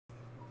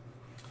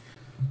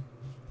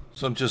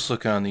So I'm just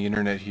looking on the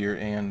internet here,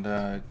 and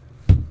an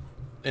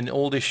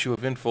old issue of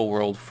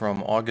InfoWorld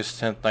from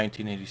August 10th,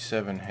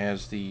 1987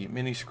 has the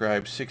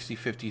MiniScribe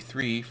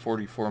 6053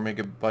 44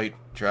 megabyte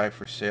drive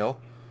for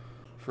sale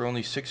for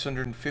only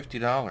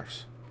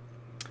 $650.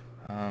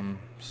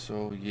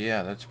 So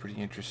yeah, that's pretty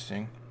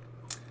interesting.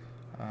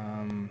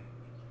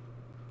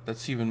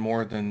 That's even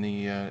more than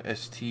the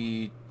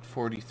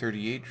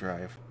ST4038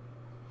 drive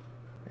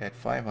at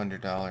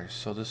 $500.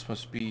 So this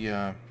must be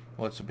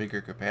well, it's a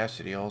bigger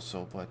capacity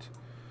also, but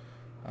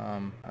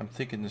I'm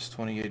thinking this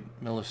 28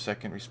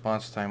 millisecond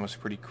response time was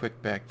pretty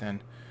quick back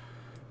then.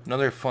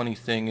 Another funny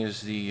thing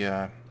is the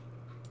AT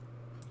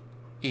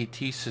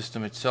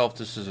system itself.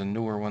 This is a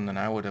newer one than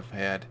I would have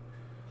had,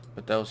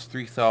 but that was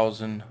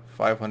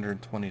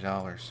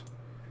 $3,520.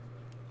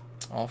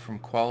 All from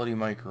Quality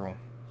Micro.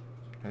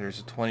 And there's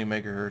a 20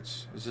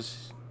 megahertz. Is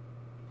this?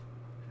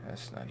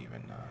 That's not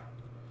even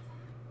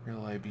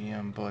real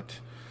IBM,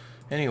 but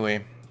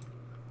anyway,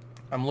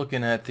 I'm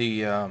looking at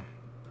the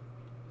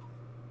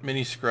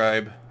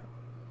MiniScribe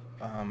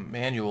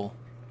manual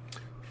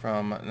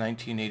from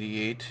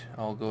 1988.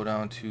 I'll go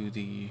down to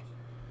the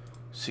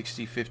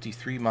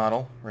 6053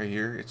 model right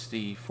here. It's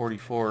the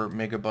 44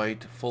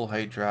 megabyte full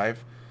height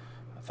drive,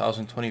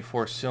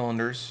 1024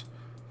 cylinders,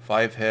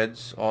 5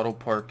 heads, auto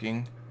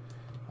parking,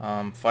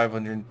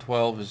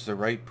 512 is the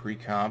write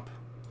pre-comp,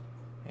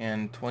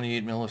 and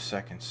 28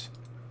 milliseconds.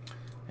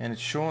 And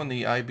it's showing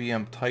the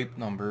IBM type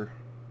number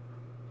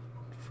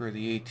for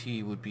the AT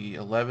would be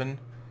 11,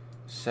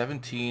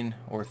 17,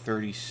 or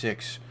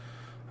 36.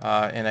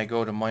 And I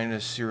go to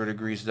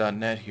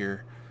 -0degrees.net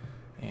here,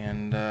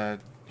 and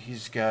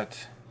he's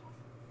got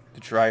the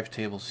drive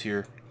tables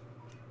here.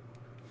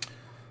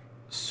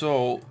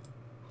 So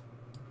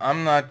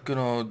I'm not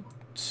gonna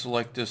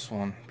select this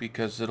one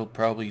because it'll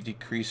probably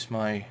decrease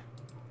my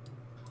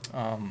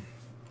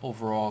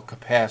overall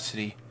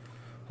capacity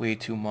way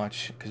too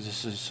much, because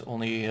this is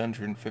only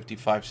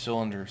 855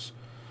 cylinders.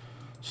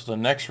 So the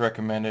next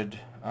recommended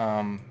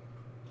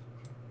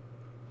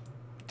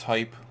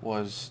type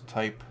was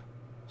type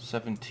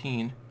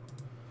 17.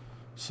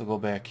 So go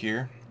back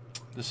here.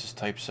 This is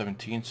type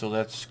 17, so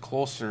that's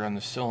closer on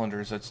the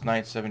cylinders. That's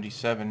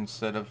 977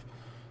 instead of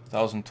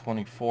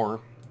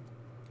 1024.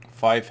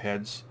 5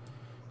 heads,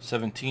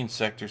 17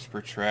 sectors per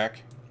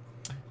track,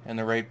 and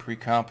the write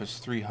pre-comp is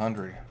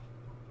 300.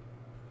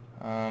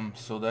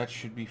 So that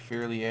should be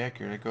fairly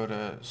accurate. I go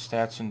to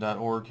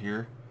statson.org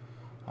here.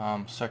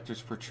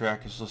 Sectors per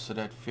track is listed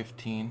at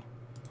 15.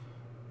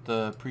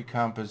 The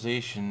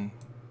precompensation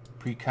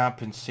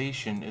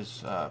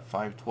is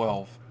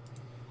 512.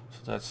 So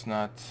that's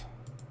not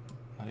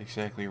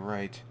exactly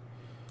right,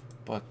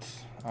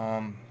 but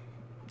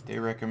they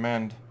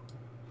recommend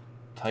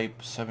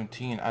type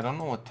 17. I don't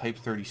know what type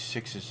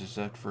 36 is. Is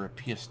that for a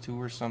PS2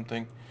 or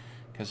something?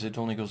 Because it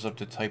only goes up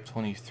to type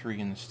 23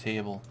 in this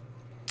table.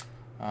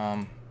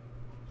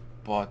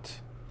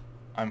 But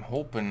I'm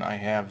hoping I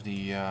have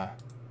the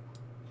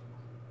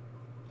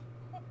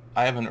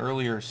I have an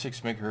earlier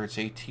 6 megahertz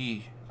AT.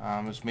 It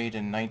was made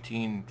in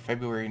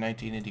February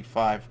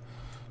 1985,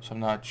 so I'm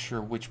not sure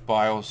which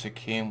BIOS it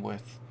came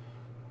with,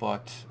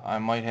 but I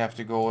might have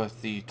to go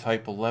with the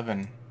type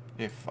 11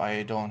 if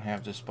I don't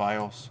have this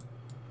BIOS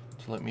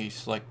to let me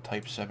select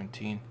type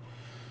 17.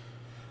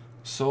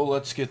 So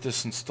let's get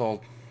this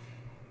installed.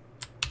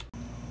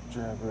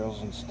 Drive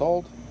rails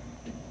installed.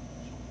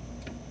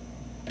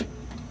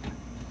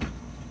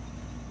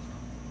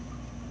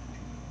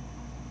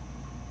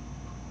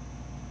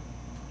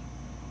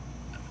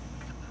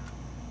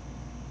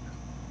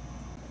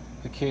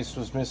 The case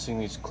was missing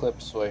these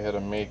clips, so I had to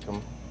make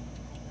them.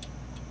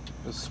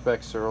 The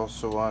specs are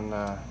also on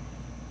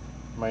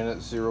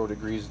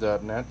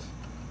 -0degrees.net.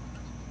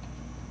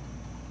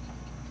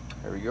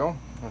 There we go.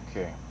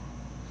 Okay.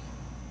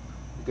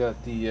 We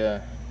got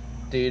the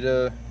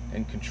data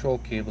and control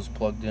cables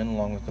plugged in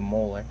along with the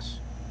Molex.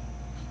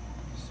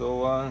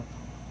 So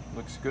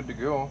looks good to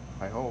go,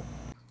 I hope.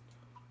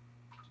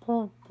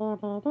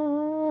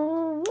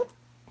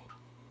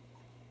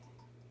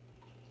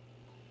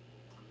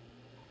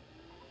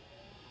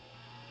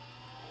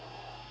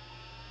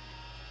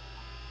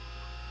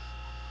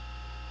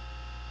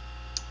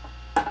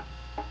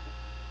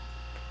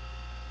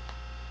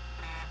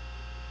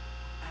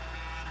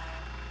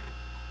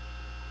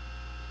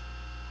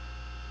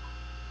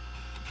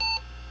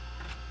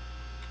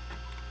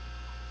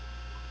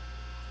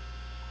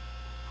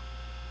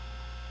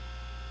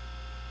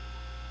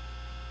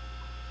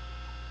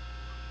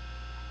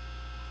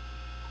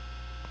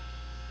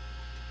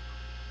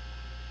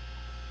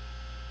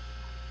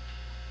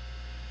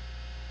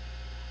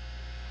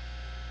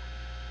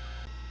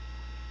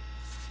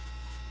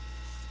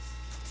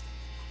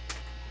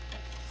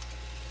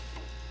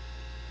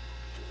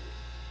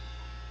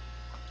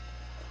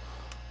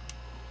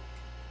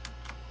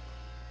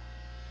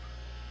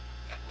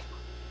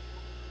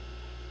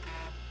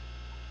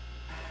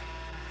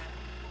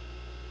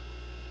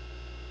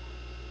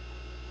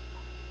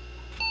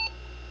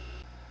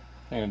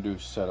 I'm going to do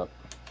setup.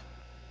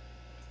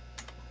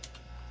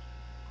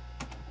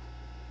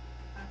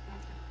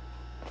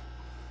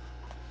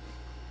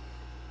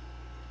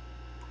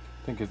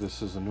 think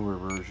this is a newer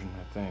version,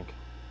 I think.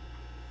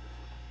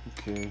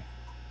 Okay.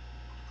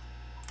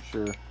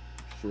 Sure.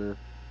 Sure.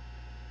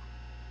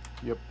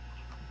 Yep.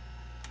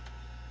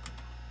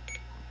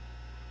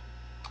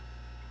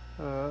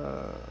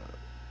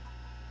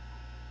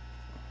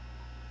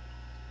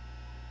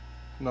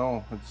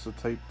 No, it's a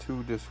Type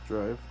 2 disk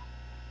drive.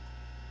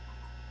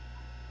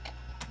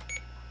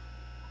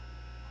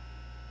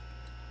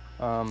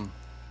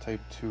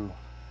 Type 2.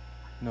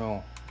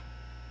 No.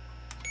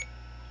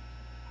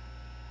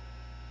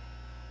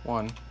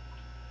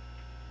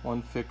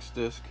 1 fixed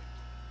disk.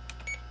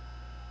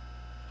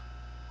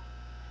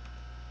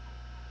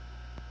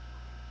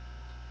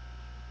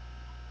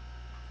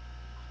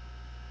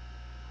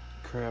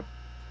 Crap.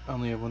 I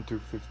only have 1 through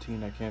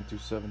 15. I can't do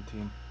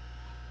 17.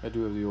 I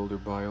do have the older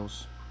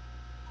BIOS.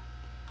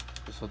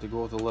 Just have to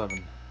go with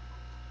 11.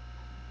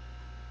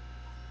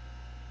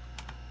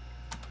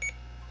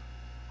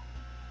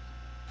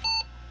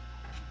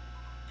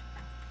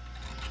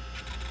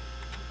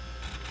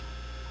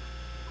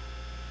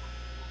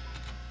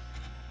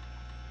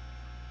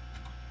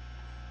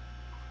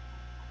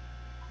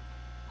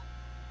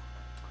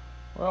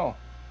 Well,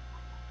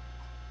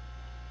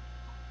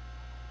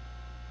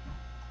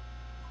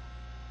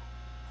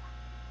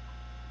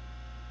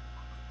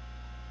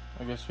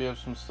 I guess we have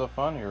some stuff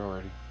on here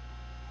already.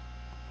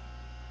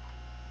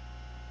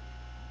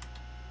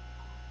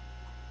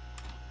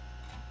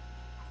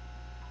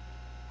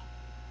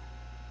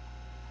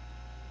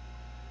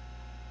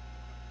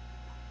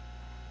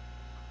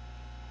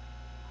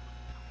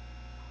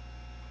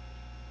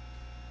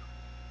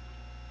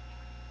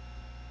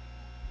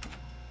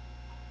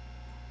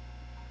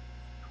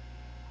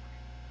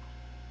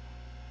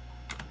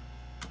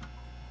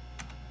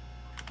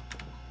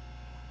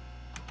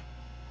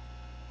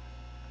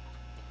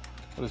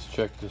 Let's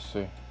check this,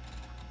 see.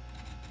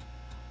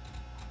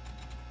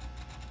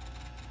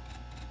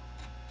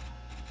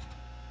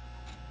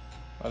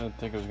 I didn't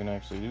think I was going to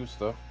actually do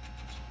stuff.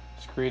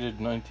 It's created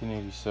in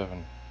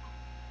 1987.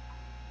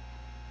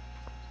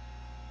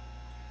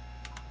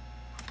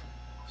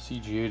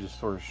 CGA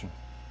distortion.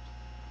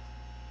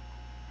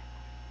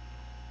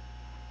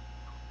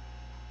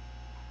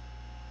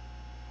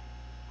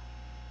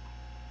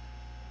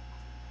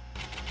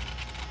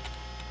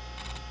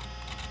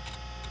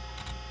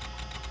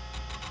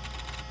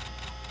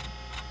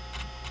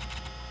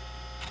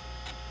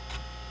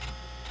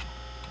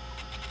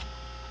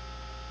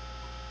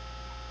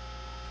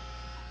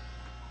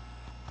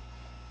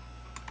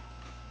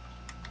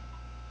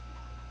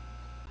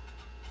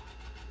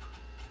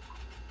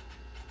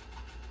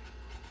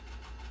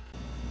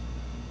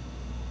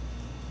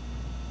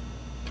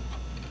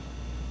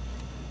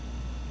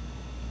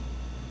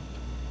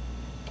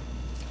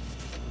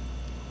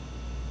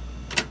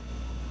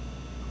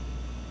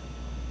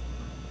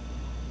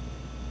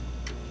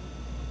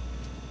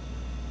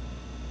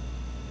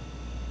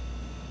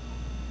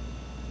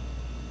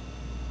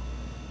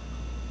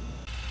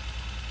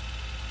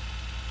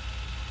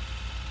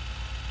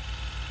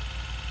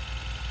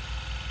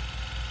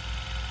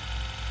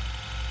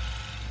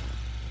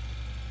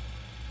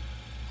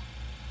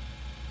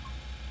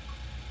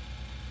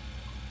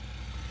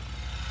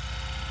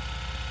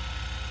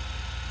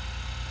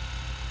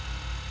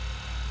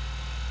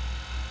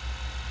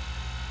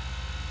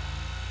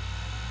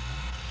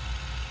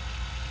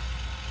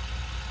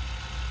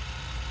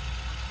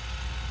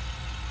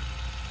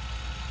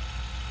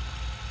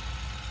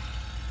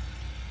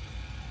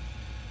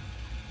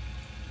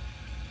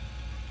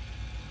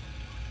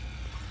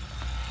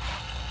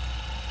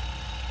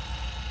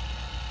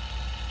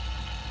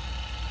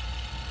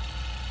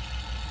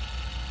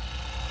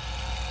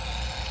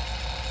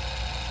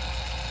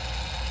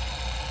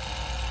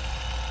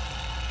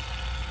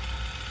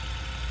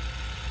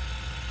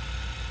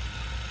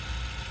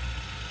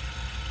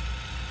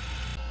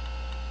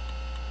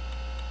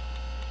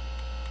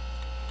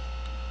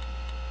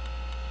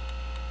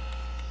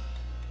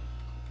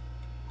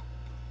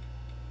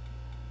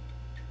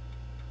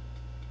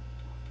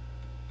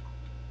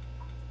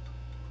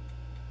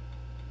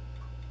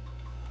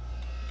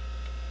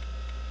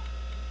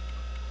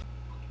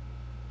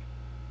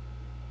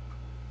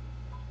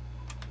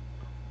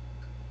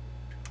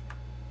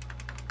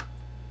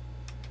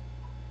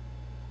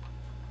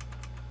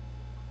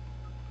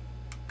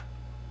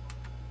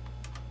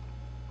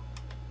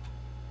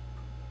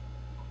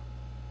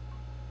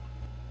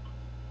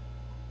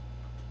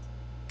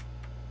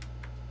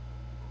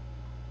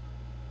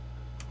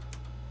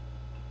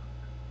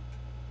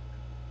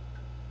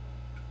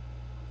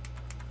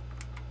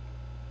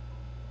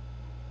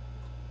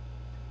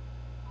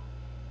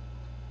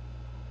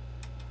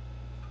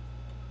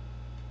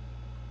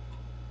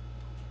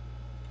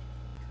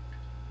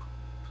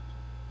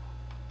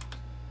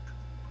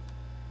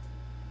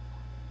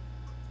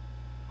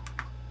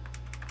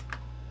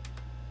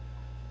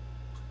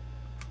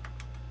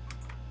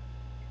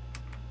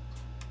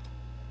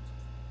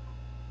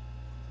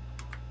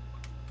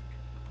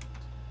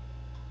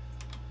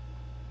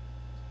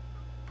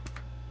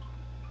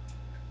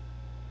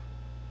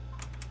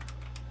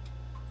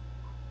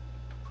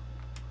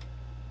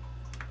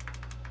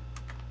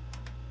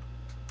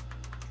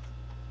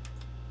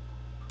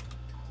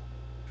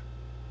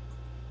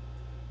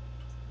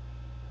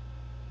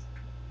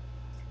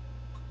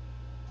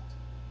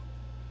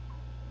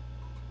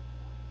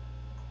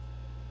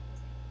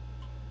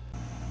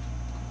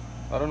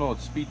 I don't know what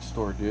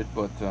SpeedStore did,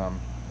 but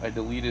I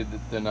deleted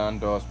the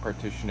non-DOS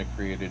partition it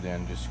created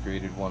and just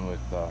created one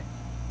with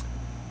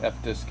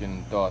fdisk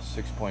and DOS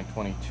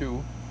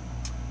 6.22.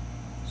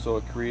 So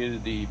it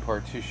created the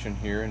partition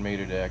here and made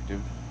it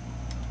active,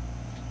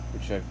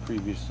 which I've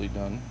previously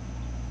done,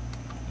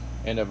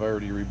 and I've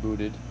already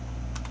rebooted.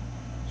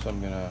 So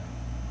I'm gonna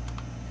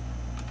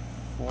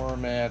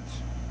format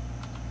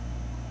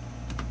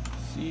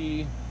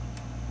C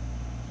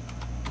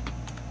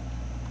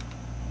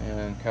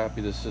and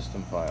copy the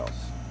system files.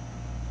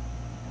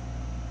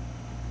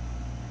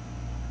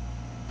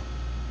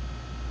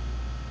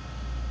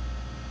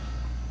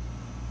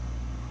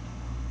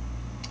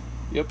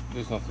 Yep,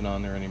 there's nothing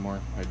on there anymore.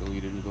 I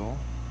deleted it all.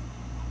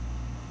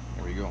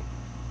 There we go.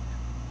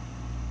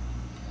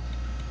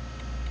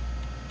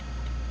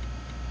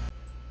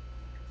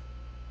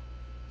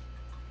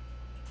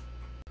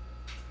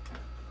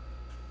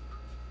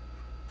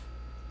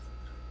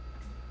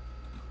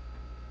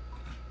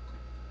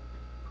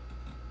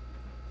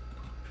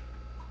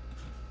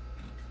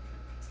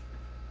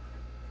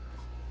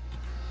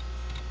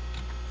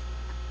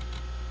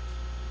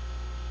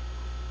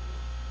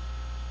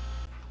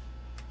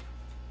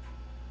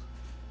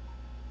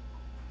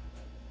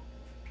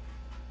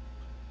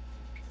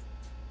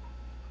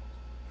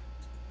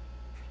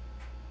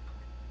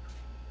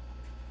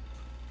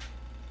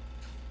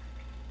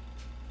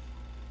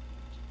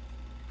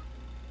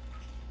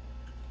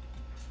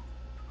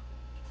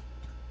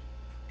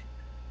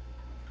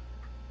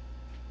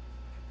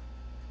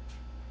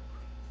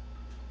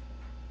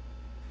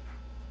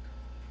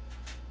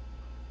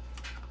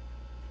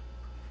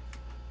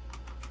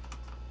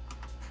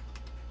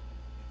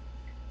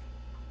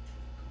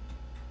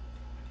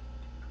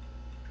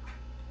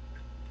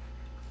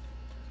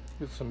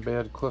 Get some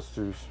bad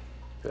clusters,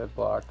 bad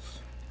blocks.